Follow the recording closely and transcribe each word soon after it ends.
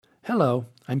Hello,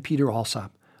 I'm Peter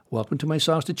Alsop. Welcome to my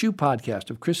Songs to Chew podcast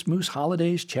of Christmas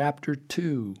Holidays Chapter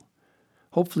 2.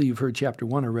 Hopefully you've heard Chapter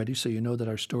 1 already, so you know that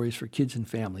our story is for kids and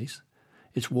families.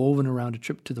 It's woven around a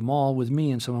trip to the mall with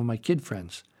me and some of my kid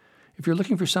friends. If you're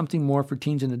looking for something more for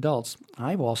teens and adults,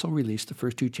 I've also released the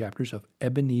first 2 chapters of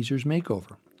Ebenezer's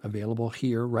Makeover, available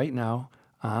here right now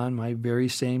on my very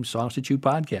same Songs to Chew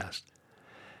podcast.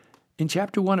 In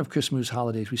Chapter 1 of Christmas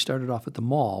Holidays, we started off at the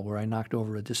mall where I knocked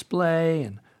over a display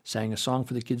and sang a song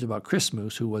for the kids about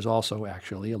Christmas, who was also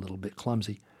actually a little bit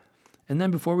clumsy. And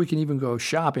then before we can even go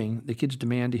shopping, the kids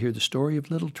demand to hear the story of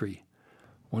Little Tree.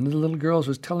 One of the little girls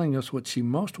was telling us what she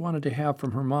most wanted to have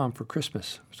from her mom for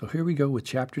Christmas. So here we go with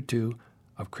Chapter 2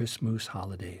 of Christmas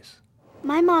Holidays.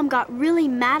 My mom got really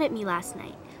mad at me last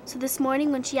night. So this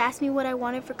morning when she asked me what I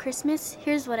wanted for Christmas,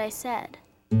 here's what I said.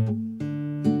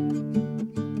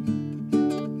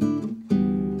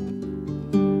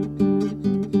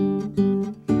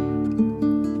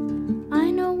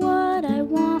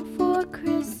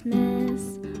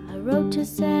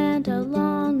 Santa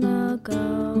long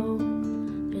ago.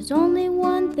 There's only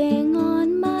one thing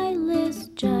on my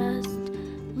list, just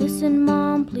listen,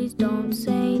 Mom, please don't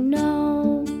say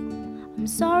no. I'm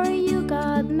sorry you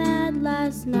got mad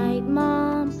last night,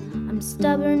 Mom. I'm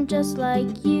stubborn just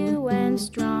like you and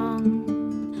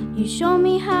strong. You show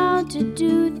me how to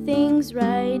do things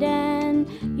right, and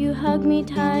you hug me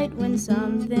tight when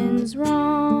something's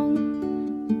wrong.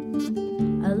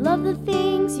 I love the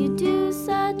things you do,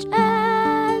 such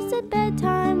as at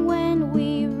bedtime when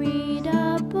we read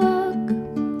a book.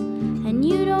 And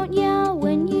you don't yell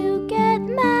when you get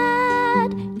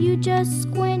mad, you just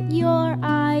squint your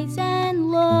eyes and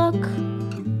look.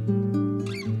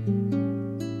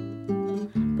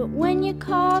 But when you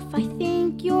cough, I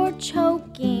think you're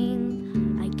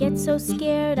choking. I get so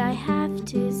scared I have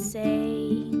to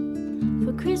say,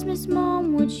 for Christmas,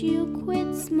 Mom, would you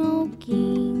quit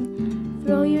smoking?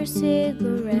 Throw your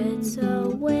cigarettes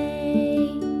away.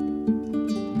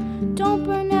 Don't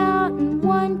burn out in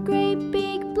one great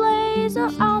big blaze, or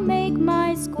I'll make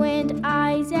my squint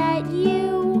eyes at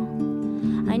you.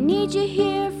 I need you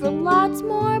here for lots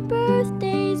more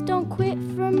birthdays. Don't quit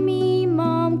for me,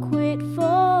 Mom, quit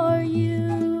for you.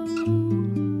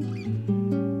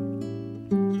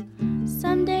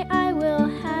 Someday I will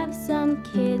have some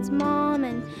kids, Mom,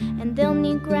 and they'll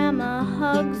need Grandma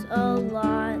hugs a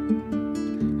lot.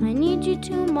 I need you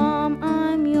too, Mom,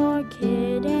 I'm your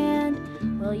kid, and,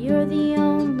 well, you're the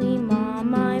only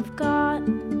Mom I've got.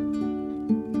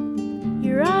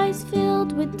 Your eyes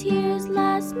filled with tears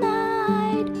last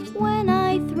night when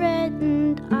I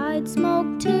threatened I'd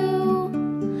smoke too.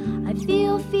 I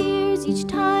feel fears each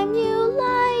time you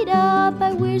light up.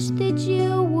 I wish that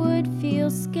you would feel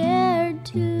scared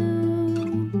too.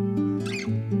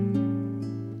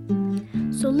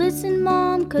 So listen,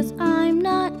 Mom, 'cause I'm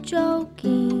not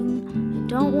joking. I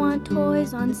don't want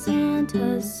toys on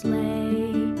Santa's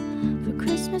sleigh. For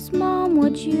Christmas, Mom,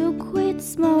 would you quit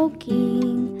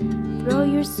smoking? Throw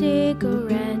your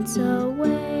cigarettes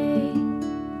away.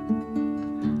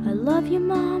 I love you,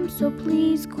 Mom, so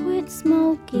please quit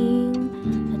smoking.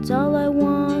 That's all I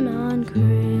want on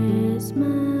Christmas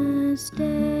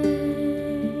Day.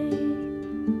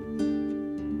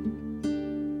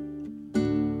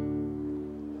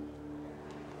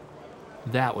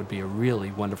 That would be a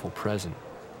really wonderful present.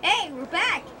 Hey, we're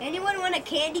back. Anyone want a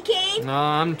candy cane? No,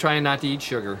 I'm trying not to eat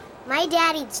sugar. My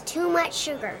dad eats too much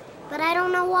sugar, but I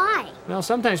don't know why. Well,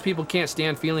 sometimes people can't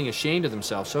stand feeling ashamed of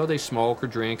themselves, so they smoke or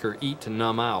drink or eat to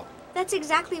numb out. That's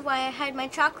exactly why I hide my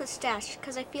chocolate stash,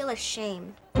 because I feel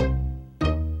ashamed.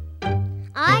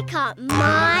 I caught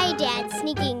my dad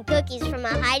sneaking cookies from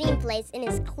a hiding place in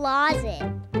his closet.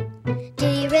 Do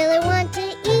you really want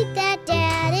to eat that,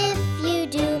 Dad? If you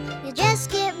do, you'll just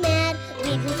get mad. We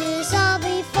can do this all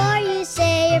before you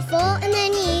say you're full, and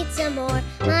then you eat some more.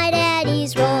 My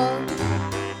daddy's roll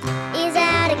is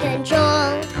out of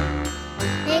control,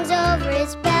 hangs over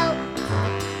his belt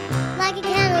like a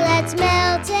candle that's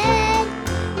melted.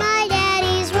 My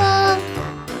daddy's roll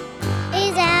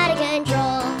is out of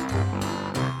control.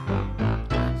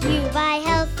 You buy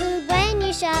health food when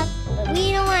you shop, but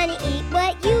we don't want to eat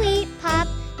what you eat, Pop.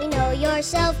 We know your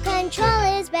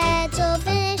self-control is bad, so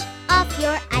finish off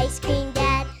your ice cream,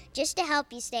 Dad, just to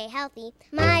help you stay healthy.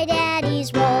 My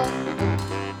daddy's roll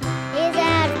is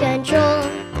out of control.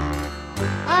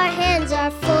 Our hands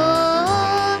are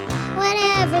full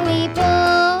whenever we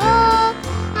pull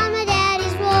on my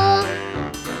daddy's roll.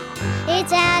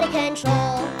 It's out of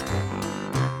control.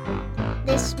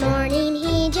 This morning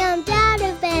he jumped out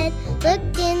of bed,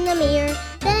 looked in the mirror,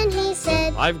 then he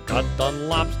said, I've got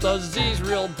Dunlop's disease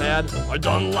real bad. I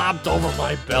Dunlopped over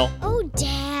my belt. Oh,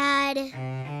 Dad,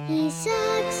 he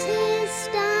sucks his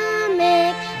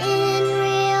stomach in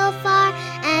real far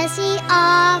as he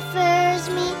offers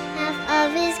me half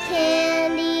of his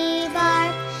candy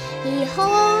bar. He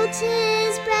holds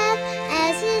his breath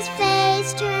as his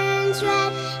face turns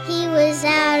red. He was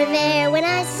out of air when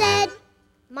I said,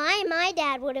 My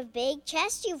dad, what a big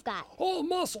chest you've got. Oh,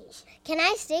 muscles. Can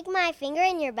I stick my finger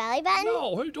in your belly button?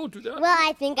 No, hey, don't do that. Well,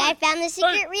 I think I found the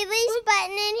secret release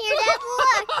button in here, Dad.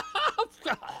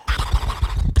 Look.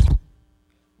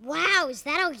 Wow, is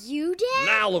that all you did?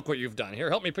 Now look what you've done. Here,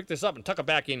 help me pick this up and tuck it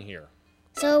back in here.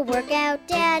 So work out,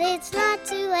 Dad, it's not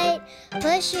too late.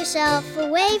 Push yourself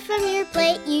away from your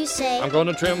plate, you say. I'm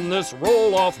gonna trim this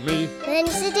roll off me. Then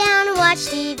you sit down and watch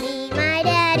TV. My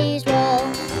daddy's roll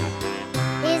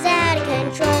is out of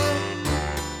control.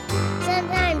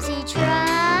 Sometimes he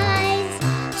tries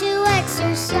to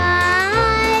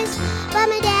exercise, but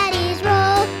my daddy's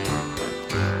roll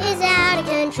is out of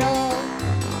control.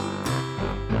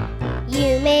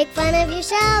 You make fun of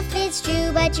yourself, it's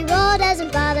true, but your roll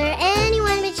doesn't bother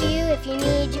anyone but you. If you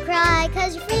need to cry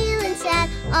 'cause you're feeling sad,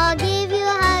 I'll give you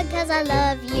a hug 'cause I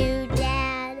love you,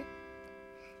 Dad.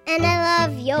 And I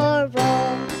love your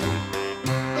roll,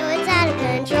 though it's out of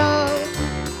control.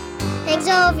 Hangs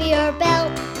over your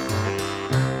belt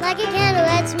like a candle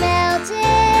that's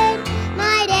melted.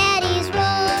 My daddy's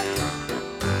roll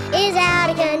is out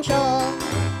of control.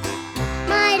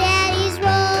 My daddy's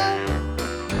roll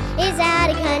is out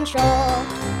of control.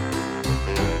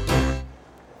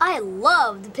 I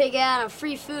love the pig out on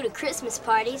free food at Christmas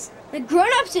parties. The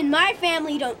grown-ups in my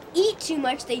family don't eat too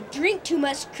much, they drink too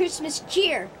much Christmas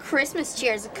cheer. Christmas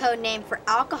cheer is a code name for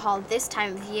alcohol this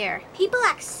time of year. People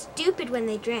act stupid when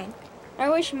they drink. I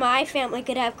wish my family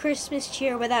could have Christmas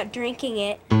cheer without drinking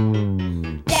it.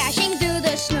 Dashing through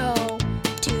the snow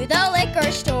to the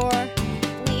liquor store.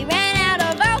 We ran out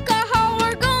of alcohol,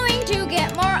 we're going to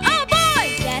get more. Oh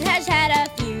boy! Dad has had a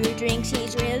few drinks,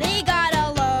 he's really got a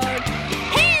load.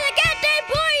 Hey, look at that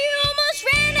boy, you almost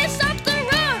ran us off the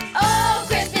road. Oh,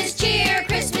 Christmas cheer,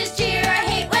 I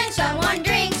hate when someone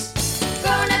drinks.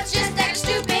 Grown-ups just act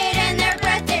stupid and their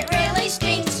breath, it really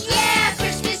stinks. Yeah,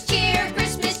 Christmas cheer,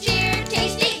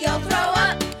 taste it, you'll throw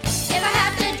up. If I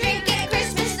have to drink at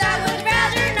Christmas, I would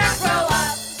rather not grow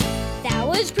up. That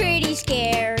was pretty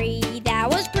scary, that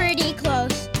was pretty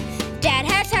close. Dad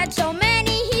has had so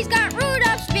many, he's got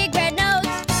Rudolph's big red nose.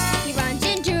 He runs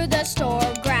into the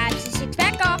store, grabs his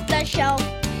six-pack off the shelf.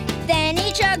 Then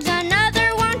he chugs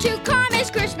another one to calm his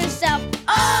Christmas self.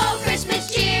 Oh,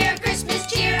 Christmas cheer,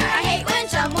 I hate when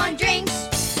someone drinks.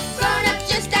 Grown-ups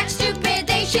just act stupid,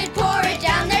 they should pour it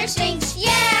down their sinks.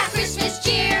 Yeah, Christmas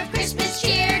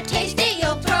cheer, taste it,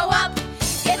 you'll throw up.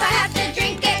 If I have to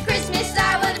drink at Christmas,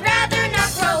 I would rather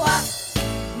not grow up.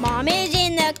 Mom is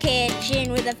in the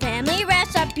kitchen with the family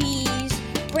recipes.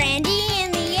 Brandy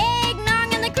in the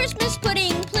eggnog and the Christmas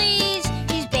pudding, please.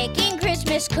 He's baking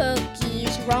Christmas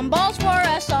cookies, rum balls for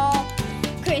us all.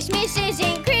 Christmas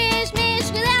isn't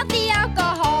Christmas without the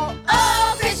alcohol.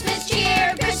 Oh, Christmas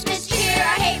cheer,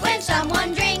 I hate when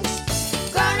someone drinks.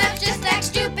 Grown-ups just act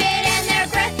stupid and their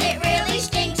breath, it really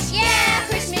stinks. Yeah,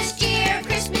 Christmas cheer,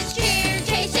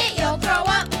 taste it, you'll throw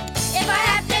up. If I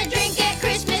have to drink at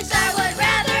Christmas, I would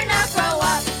rather not grow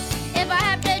up. If I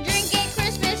have to drink at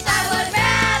Christmas, I would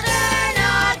rather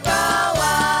not grow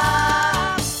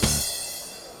up.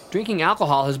 Drinking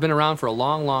alcohol has been around for a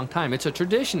long, long time. It's a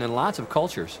tradition in lots of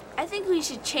cultures. I think we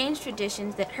should change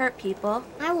traditions that hurt people.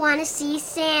 I want to see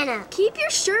Santa. Keep your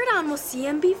shirt on, we'll see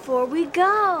him before we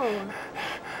go.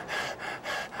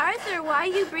 Arthur, why are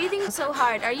you breathing so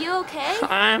hard? Are you okay?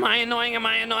 Am I annoying?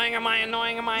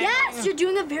 Yes, you're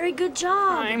doing a very good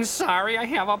job. I'm sorry, I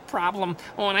have a problem.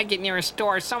 When I get near a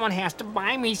store, someone has to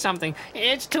buy me something.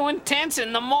 It's too intense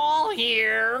in the mall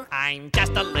here. I'm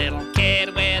just a little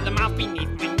kid with a mouth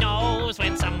beneath my nose.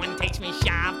 When someone takes me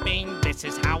shopping, this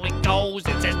is how it goes.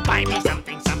 It says, buy me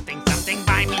something, something, something,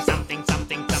 buy me something,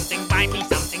 something, something, buy me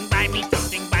something, buy me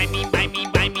something, buy me, buy me,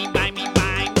 buy me, buy me,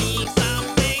 buy me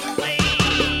something,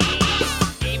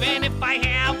 please. Even if I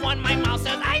have one, my mouth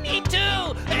says I need two.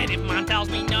 And if mom tells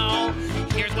me no,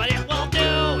 here's what it will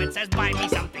do. It says, buy me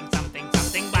something, something,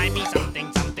 something, buy me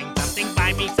something, something, something,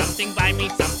 buy me something, buy me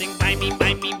something, buy me,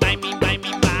 buy me, buy me, buy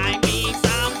me, buy me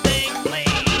something,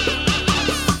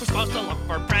 please. We're supposed to look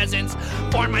for presents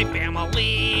for my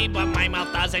family, but my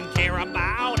mouth doesn't care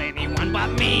about anyone but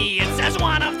me. It says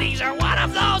one of these or one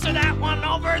of those or that one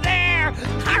over there.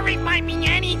 Hurry, buy me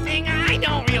anything, I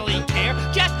don't really care.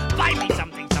 Just buy me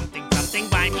something, something, something,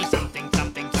 buy me something,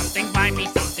 something, something, buy me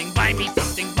something, buy me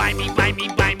something, buy me, buy me,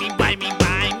 buy me, buy me,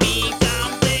 buy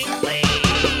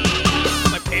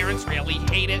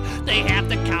bed. They have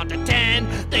to count to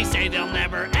 10. They say they'll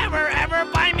never, ever, ever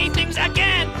buy me things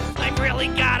again. I've really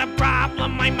got a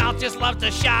problem. My mouth just loves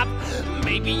to shop.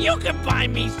 Maybe you could buy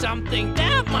me something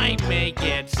that might make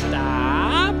it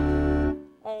stop.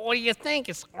 What do you think?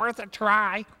 It's worth a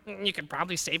try. You could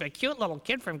probably save a cute little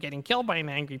kid from getting killed by an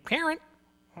angry parent.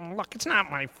 Look, it's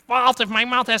not my fault if my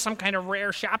mouth has some kind of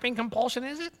rare shopping compulsion,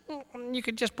 is it? You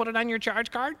could just put it on your charge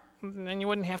card, and then you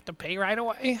wouldn't have to pay right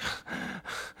away.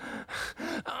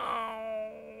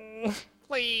 Oh,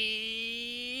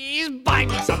 please buy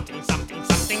me something, something,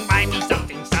 something. Buy me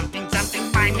something, something,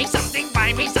 something. Buy me something,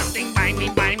 buy me something. Buy me,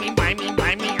 buy me, buy me,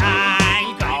 buy me.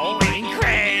 I'm going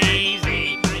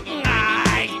crazy.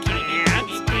 I can't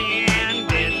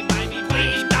stand it.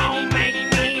 Please don't make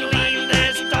me leave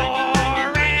this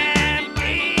store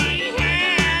empty-handed.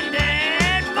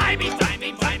 Buy me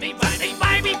something, buy me something.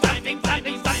 Buy me something, buy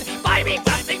me something. Buy me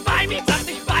something, buy me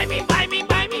something. Buy me, buy me,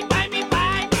 buy me, buy me,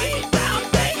 buy me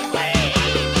something, please.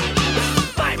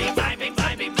 Buy me something,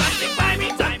 buy me something. Buy me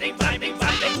something, buy me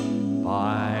something.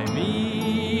 Buy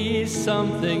me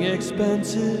something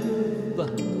expensive,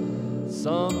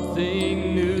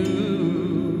 something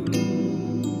new.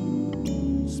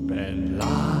 Spend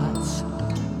lots,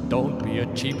 don't be a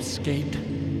cheapskate,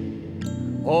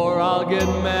 or I'll get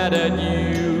mad at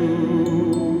you.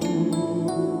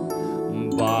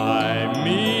 Buy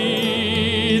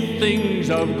me things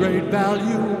of great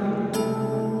value,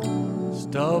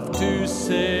 stuff to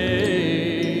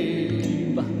save.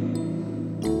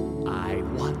 I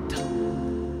want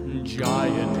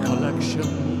giant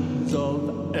collections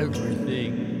of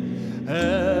everything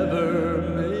ever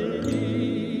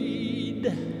made.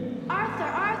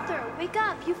 Arthur, wake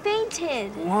up. You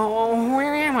fainted. Whoa,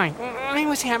 where am I? I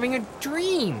was having a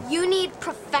dream. You need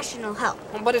professional help.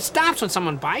 But it stops when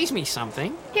someone buys me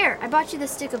something. Here, I bought you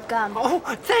this stick of gum. Oh,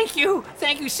 thank you.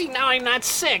 Thank you. See, now I'm not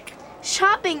sick.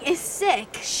 Shopping is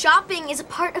sick. Shopping is a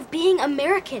part of being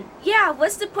American. Yeah,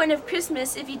 what's the point of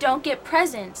Christmas if you don't get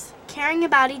presents? Caring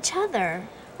about each other.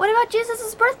 What about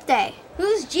Jesus' birthday?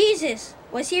 Who's Jesus?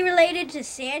 Was he related to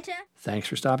Santa? Thanks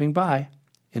for stopping by.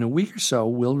 In a week or so,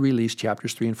 we'll release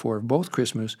chapters 3 and 4 of both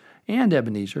Christmas and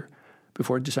Ebenezer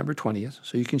before December 20th,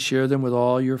 so you can share them with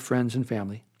all your friends and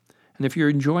family. And if you're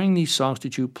enjoying these Songs to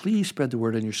Chew, please spread the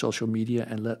word on your social media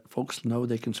and let folks know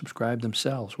they can subscribe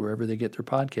themselves wherever they get their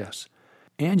podcasts.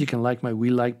 And you can like my We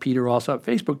Like Peter Alsop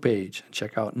Facebook page and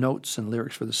check out notes and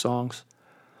lyrics for the songs.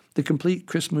 The complete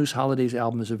Christmas Holidays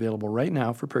album is available right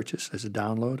now for purchase as a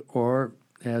download or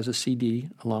as a CD,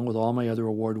 along with all my other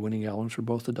award-winning albums for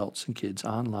both adults and kids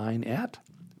online at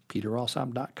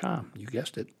peteralsop.com. You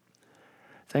guessed it.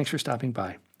 Thanks for stopping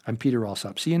by. I'm Peter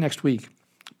Alsop. See you next week.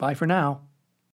 Bye for now.